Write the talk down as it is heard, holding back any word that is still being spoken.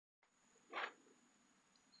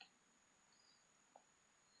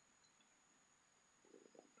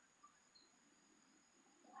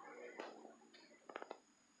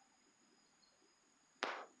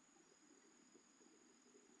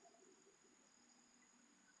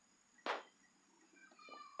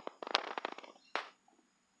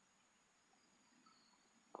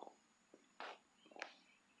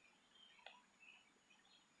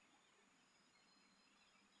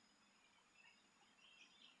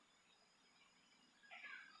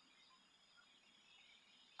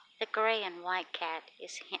gray and white cat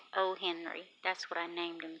is O. Henry. That's what I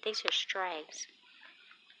named him. These are strays.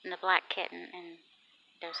 And the black kitten, and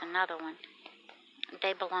there's another one.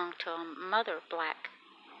 They belong to a black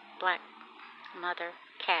mother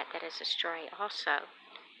cat that is a stray also.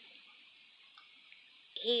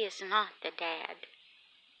 He is not the dad.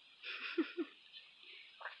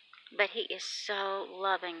 But he is so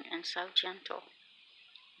loving and so gentle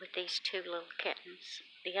with these two little kittens.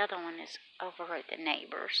 The other one is over at the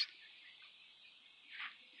neighbors.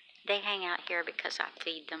 They hang out here because I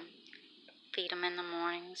feed them. Feed them in the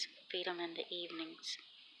mornings, feed them in the evenings.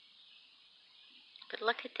 But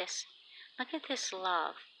look at this. Look at this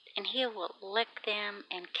love. And he will lick them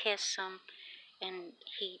and kiss them, and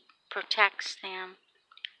he protects them.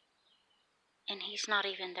 And he's not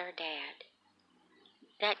even their dad.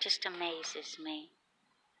 That just amazes me.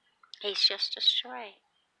 He's just a stray.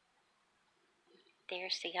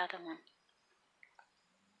 There's the other one.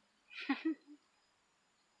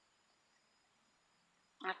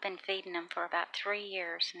 I've been feeding them for about 3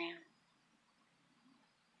 years now.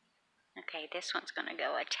 Okay, this one's going to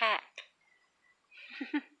go attack.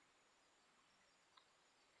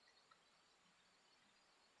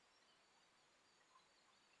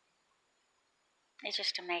 It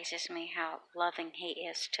just amazes me how loving he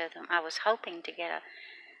is to them. I was hoping to get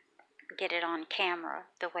it on camera,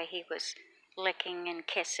 the way he was licking and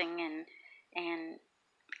kissing and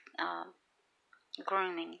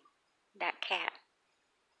grooming that cat,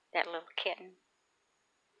 that little kitten.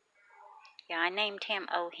 Yeah, I named him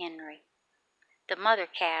O. Henry. The mother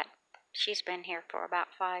cat, she's been here for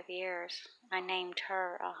about 5 years. I named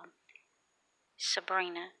her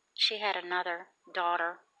Sabrina. She had another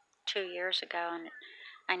daughter 2 years ago, and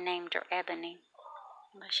I named her Ebony.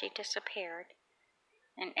 But she disappeared,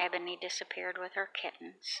 and Ebony disappeared with her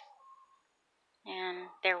kittens. And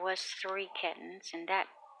there was 3 kittens, and that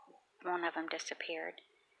one of them disappeared.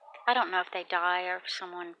 I don't know if they die or if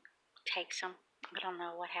someone takes them. I don't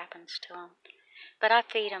know what happens to them. But I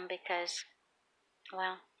feed them because,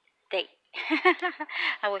 well, they...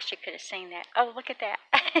 I wish you could have seen that. Oh, look at that.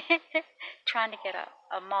 Trying to get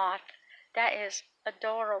a moth. That is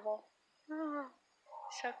adorable. Oh,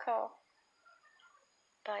 so cool.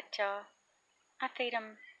 But I feed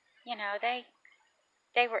them,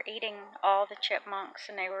 they were eating all the chipmunks,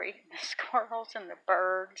 and they were eating the squirrels and the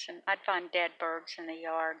birds, and I'd find dead birds in the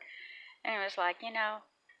yard. And it was like,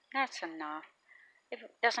 that's enough. It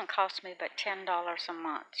doesn't cost me but $10 a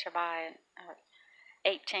month to buy an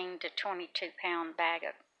 18 to 22 pound bag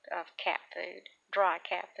of cat food, dry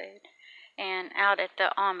cat food. And out at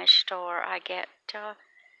the Amish store, I get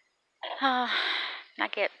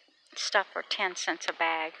stuff for 10 cents a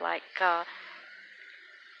bag, like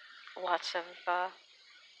lots of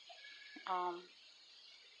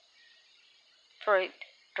fruit,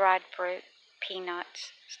 dried fruit,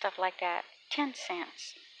 peanuts, stuff like that. 10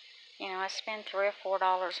 cents. I spend $3 or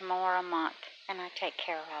 $4 more a month, and I take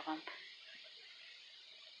care of them.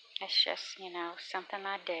 It's just, something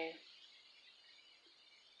I do.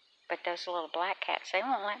 But those little black cats, they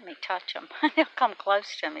won't let me touch them. They'll come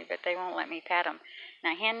close to me, but they won't let me pet them.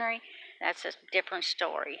 Now, Henry, that's a different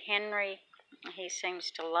story. Henry, he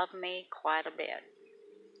seems to love me quite a bit.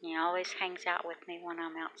 He always hangs out with me when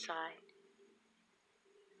I'm outside.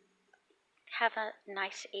 Have a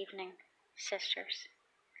nice evening, sisters.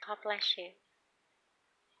 God bless you.